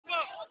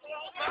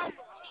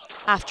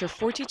After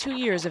 42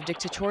 years of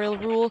dictatorial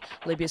rule,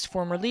 Libya's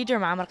former leader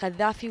Muammar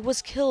Qaddafi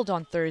was killed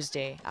on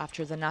Thursday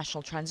after the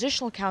National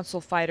Transitional Council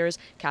fighters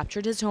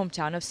captured his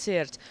hometown of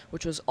Sirte,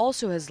 which was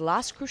also his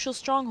last crucial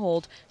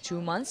stronghold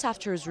 2 months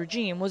after his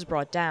regime was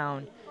brought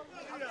down.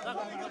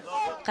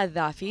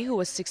 Qaddafi, who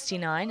was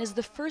 69, is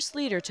the first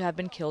leader to have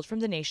been killed from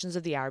the nations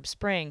of the Arab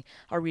Spring,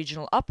 a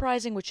regional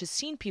uprising which has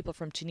seen people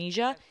from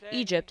Tunisia,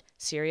 Egypt,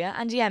 Syria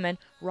and Yemen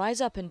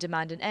rise up and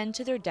demand an end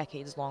to their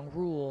decades-long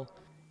rule.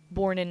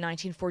 Born in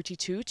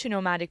 1942 to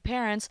nomadic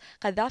parents,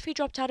 Qaddafi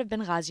dropped out of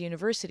Benghazi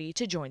University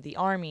to join the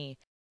army.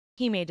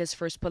 He made his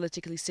first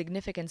politically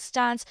significant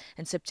stance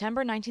in September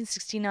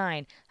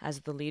 1969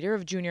 as the leader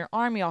of junior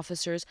army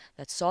officers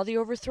that saw the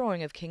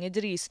overthrowing of King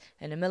Idriss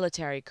in a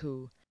military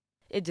coup.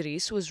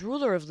 Idriss was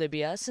ruler of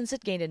Libya since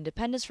it gained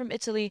independence from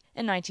Italy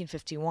in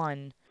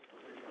 1951.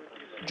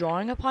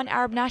 Drawing upon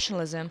Arab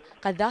nationalism,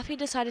 Qaddafi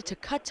decided to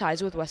cut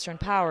ties with Western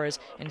powers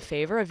in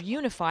favor of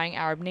unifying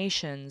Arab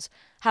nations.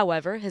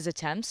 However, his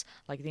attempts,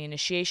 like the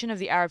initiation of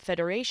the Arab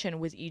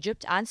Federation with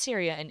Egypt and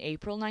Syria in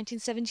April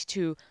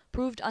 1972,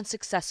 proved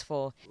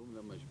unsuccessful.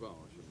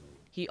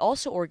 He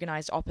also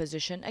organized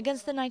opposition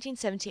against the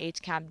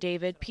 1978 Camp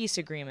David peace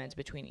agreement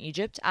between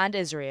Egypt and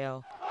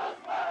Israel.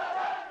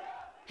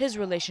 His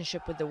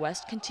relationship with the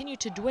West continued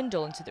to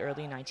dwindle into the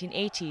early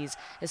 1980s,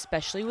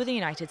 especially with the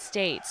United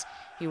States.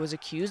 He was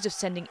accused of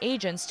sending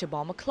agents to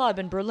bomb a club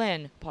in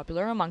Berlin,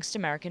 popular amongst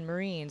American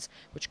Marines,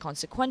 which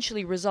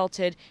consequentially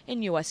resulted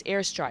in U.S.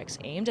 airstrikes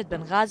aimed at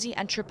Benghazi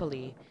and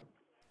Tripoli.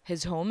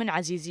 His home in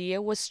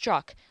Aziziyah was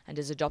struck, and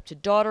his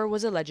adopted daughter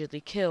was allegedly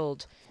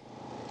killed.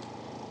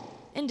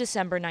 In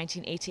December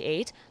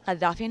 1988,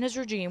 Qaddafi and his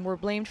regime were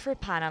blamed for a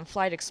Pan Am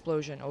flight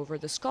explosion over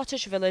the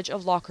Scottish village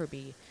of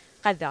Lockerbie.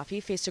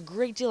 Qaddafi faced a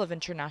great deal of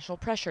international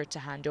pressure to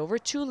hand over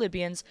 2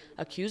 Libyans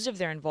accused of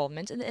their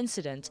involvement in the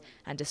incident,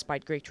 and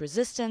despite great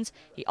resistance,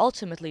 he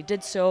ultimately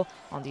did so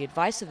on the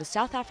advice of the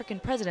South African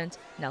president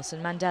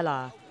Nelson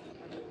Mandela.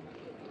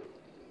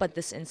 But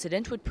this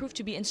incident would prove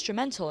to be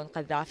instrumental in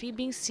Qaddafi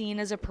being seen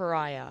as a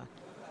pariah.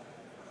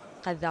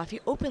 Qaddafi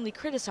openly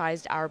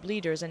criticized Arab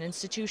leaders and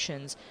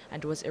institutions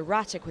and was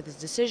erratic with his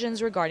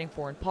decisions regarding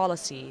foreign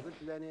policy.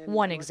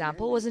 One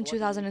example was in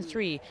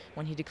 2003,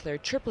 when he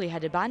declared Tripoli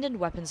had abandoned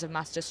weapons of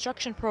mass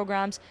destruction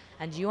programs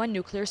and UN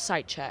nuclear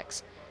site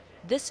checks.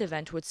 This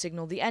event would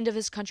signal the end of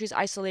his country's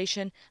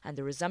isolation and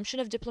the resumption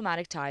of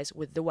diplomatic ties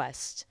with the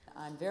West.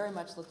 I'm very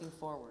much looking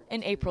forward.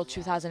 In April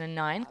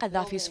 2009,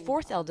 Qaddafi's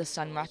 4th eldest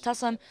son,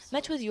 Mu'tasim,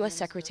 met with U.S.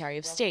 Secretary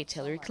of State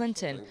Hillary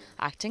Clinton,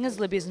 acting as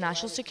Libya's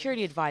national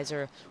security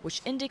advisor,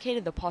 which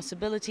indicated the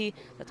possibility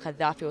that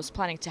Qaddafi was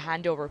planning to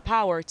hand over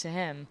power to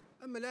him.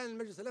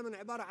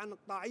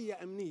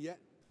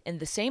 In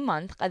the same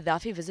month,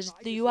 Qaddafi visited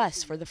the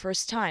U.S. for the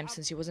first time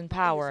since he was in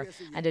power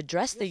and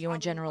addressed the UN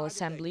General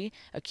Assembly,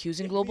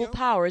 accusing global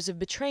powers of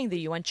betraying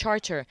the UN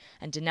Charter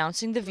and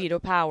denouncing the veto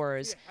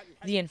powers.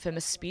 The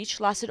infamous speech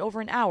lasted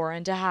over an hour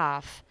and a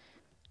half.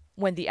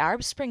 When the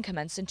Arab Spring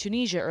commenced in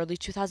Tunisia early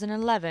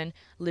 2011,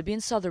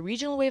 Libyans saw the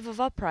regional wave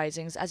of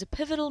uprisings as a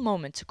pivotal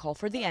moment to call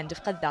for the end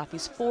of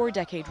Qaddafi's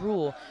 4-decade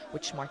rule,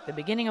 which marked the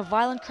beginning of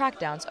violent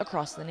crackdowns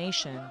across the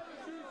nation.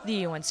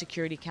 The UN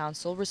Security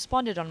Council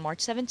responded on March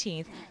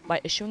 17th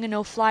by issuing a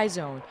no-fly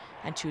zone,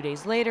 and 2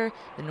 days later,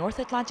 the North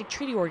Atlantic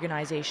Treaty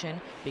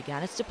Organization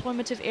began its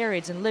deployment of air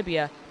raids in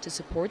Libya to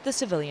support the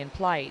civilian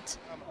plight.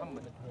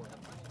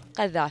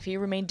 Qaddafi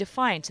remained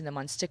defiant in the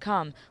months to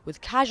come, with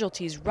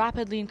casualties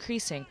rapidly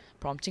increasing,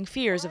 prompting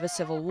fears of a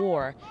civil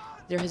war.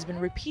 There has been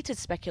repeated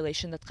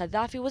speculation that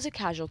Qaddafi was a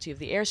casualty of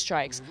the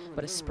airstrikes,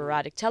 but his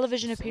sporadic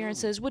television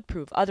appearances would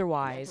prove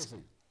otherwise.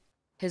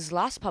 His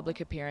last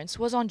public appearance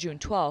was on June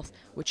 12th,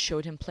 which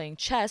showed him playing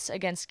chess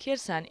against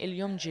Kirsan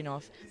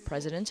Ilyumdinov,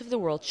 president of the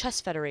World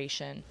Chess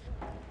Federation.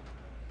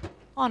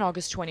 On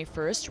August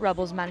 21st,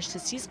 rebels managed to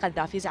seize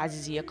Qaddafi's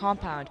Aziziyah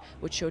compound,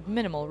 which showed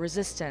minimal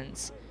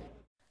resistance.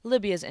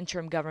 Libya's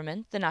interim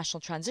government, the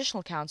National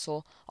Transitional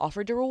Council,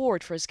 offered a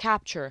reward for his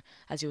capture,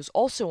 as he was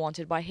also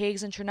wanted by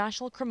Hague's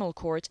International Criminal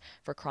Court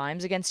for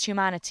crimes against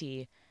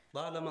humanity.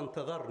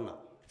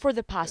 For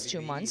the past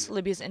 2 months,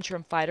 Libya's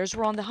interim fighters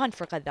were on the hunt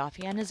for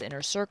Qaddafi and his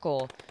inner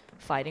circle.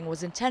 Fighting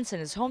was intense in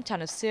his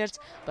hometown of Sirte,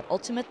 but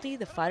ultimately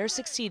the fighters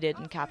succeeded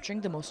in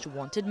capturing the most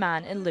wanted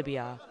man in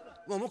Libya.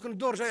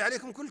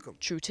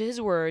 True to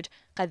his word,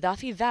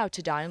 Qaddafi vowed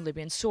to die on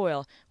Libyan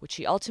soil, which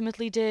he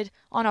ultimately did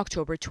on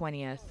October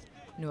 20th.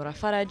 Noura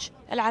Faraj,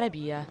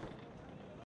 العربية.